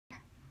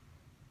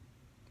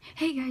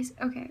Hey guys,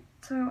 okay,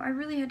 so I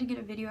really had to get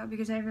a video out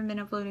because I haven't been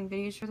uploading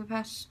videos for the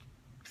past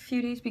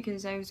few days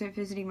because I was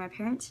visiting my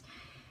parents,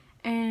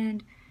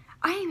 and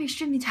I am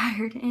extremely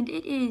tired, and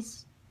it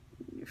is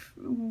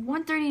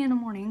 1:30 in the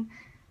morning,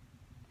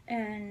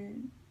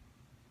 and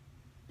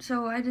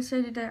so I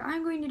decided that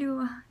I'm going to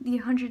do the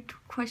 100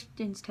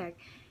 questions tag,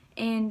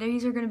 and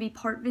these are going to be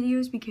part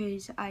videos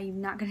because I'm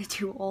not going to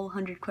do all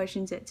 100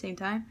 questions at the same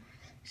time,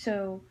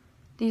 so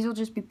these will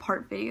just be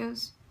part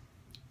videos,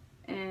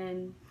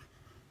 and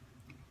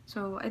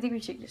so I think we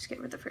should just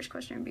get with the first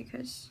question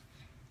because,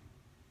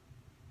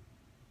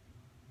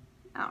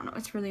 I don't know,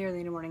 it's really early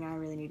in the morning and I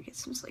really need to get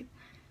some sleep.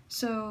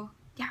 So,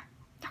 yeah,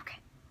 okay.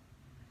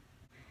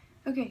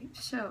 Okay,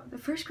 so the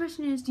first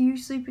question is, do you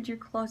sleep with your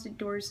closet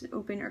doors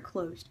open or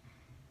closed?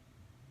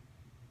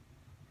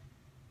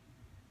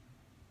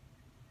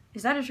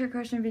 Is that a trick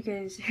question?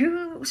 Because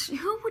who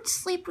would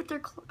sleep with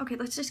their okay,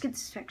 let's just get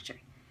this fact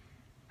straight.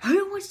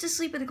 Who wants to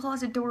sleep with the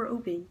closet door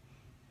open?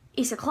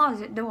 It's a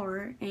closet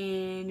door,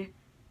 and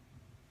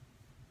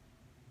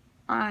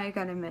I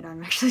gotta admit,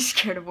 I'm actually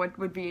scared of what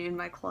would be in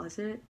my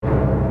closet.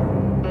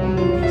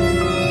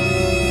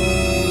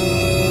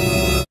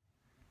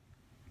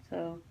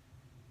 So,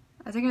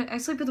 I think I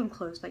sleep with them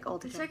closed, like, all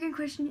the time. The second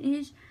question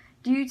is,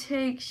 do you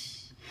take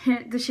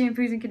the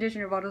shampoos and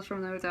conditioner bottles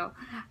from the hotel?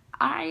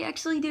 I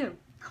actually do.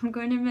 I'm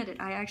going to admit it,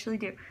 I actually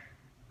do.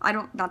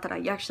 Not that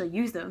I actually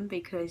use them,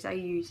 because I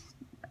use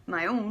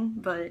my own,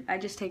 but I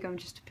just take them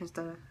just because.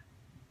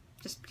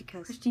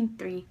 Question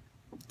 3.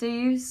 Do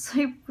you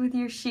sleep with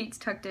your sheets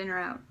tucked in or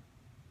out?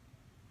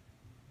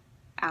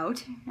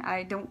 Out.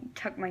 I don't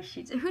tuck my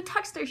sheets. Who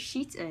tucks their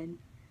sheets in?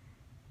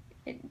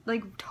 It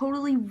like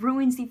totally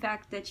ruins the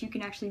fact that you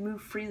can actually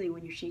move freely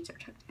when your sheets are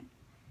tucked in,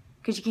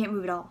 because you can't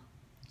move at all.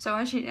 So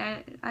I sleep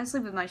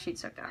with my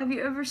sheets tucked out. Have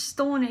you ever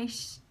stolen a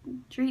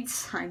street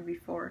sign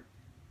before?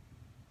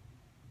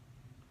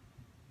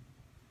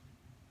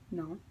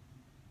 No.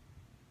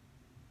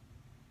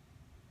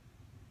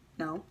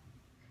 No.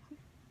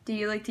 Do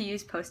you like to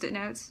use post-it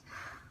notes?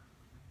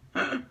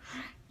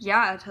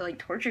 Yeah, to like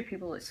torture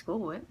people at school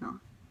with? No.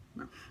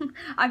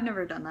 I've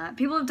never done that.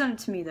 People have done it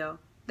to me though.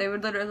 They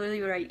would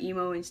literally write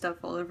emo and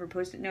stuff all over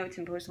post-it notes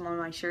and post them on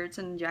my shirts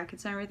and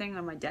jackets and everything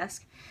on my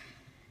desk.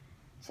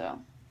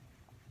 So,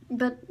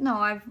 but no,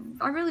 I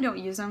really don't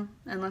use them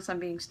unless I'm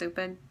being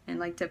stupid and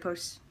like to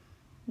post.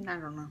 I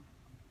don't know.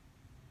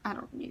 I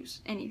don't use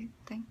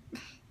anything.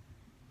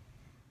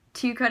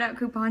 Do you cut out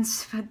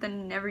coupons but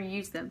then never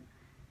use them?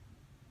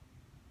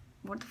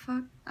 What the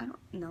fuck? I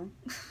don't know.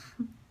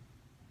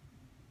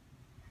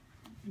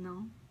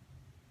 No.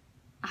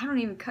 I don't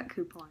even cut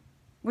coupons.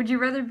 Would you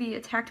rather be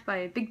attacked by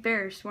a big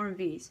bear or swarm of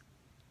bees?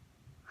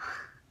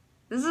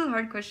 This is a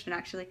hard question,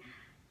 actually.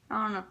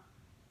 I don't know.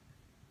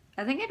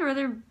 I think I'd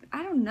rather,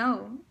 I don't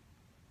know.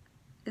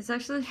 It's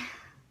actually,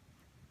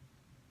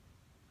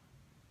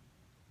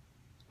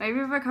 maybe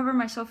if I cover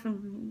myself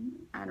in,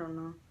 I don't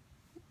know.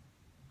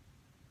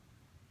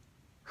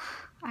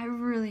 I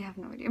really have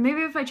no idea. Maybe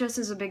if I dress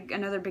as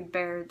another big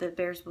bear, the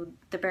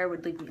bear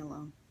would leave me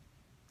alone.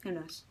 Who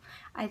knows?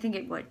 I think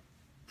it would.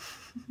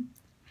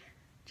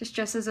 Just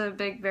dress as a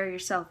big bear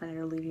yourself and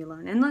it'll leave you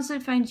alone. Unless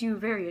it finds you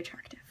very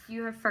attractive.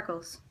 You have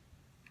freckles.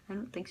 I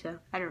don't think so.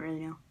 I don't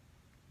really know.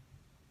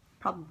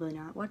 Probably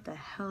not. What the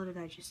hell did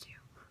I just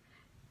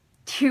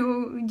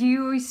do? Do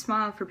you always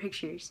smile for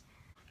pictures?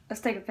 Let's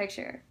take a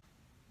picture.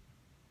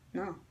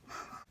 No.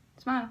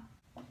 Smile.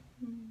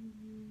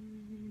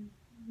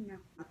 No.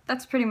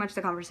 That's pretty much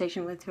the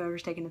conversation with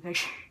whoever's taking the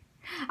picture.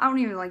 I don't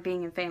even like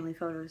being in family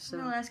photos, so.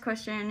 The last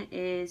question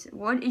is,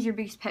 what is your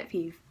biggest pet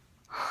peeve?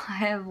 I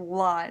have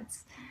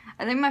lots.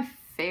 I think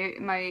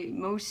my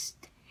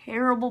most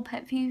terrible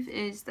pet peeve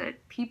is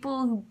that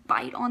people who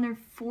bite on their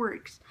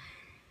forks.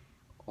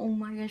 Oh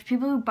my gosh,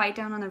 people who bite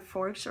down on their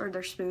forks or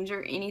their spoons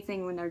or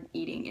anything when they're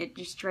eating. It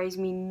just drives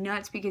me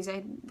nuts because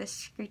the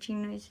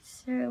screeching noise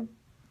is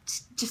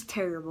it's just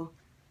terrible.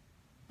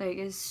 Like,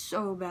 it's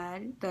so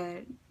bad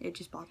that it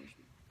just bothers me.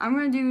 I'm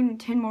gonna do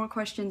 10 more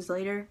questions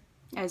later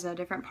as a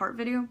different part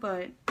video,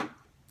 but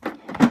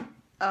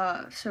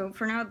so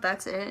for now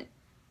that's it.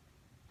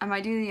 I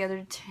might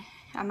do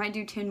I might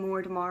do 10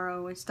 more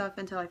tomorrow and stuff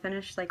until I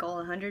finish like all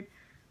 100,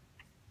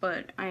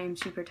 but I am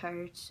super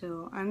tired,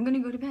 so I'm gonna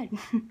go to bed.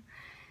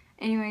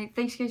 Anyway,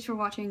 thanks guys for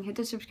watching. Hit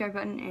the subscribe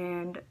button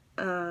and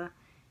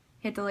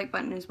hit the like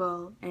button as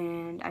well,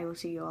 and I will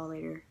see you all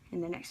later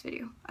in the next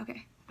video.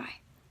 Okay.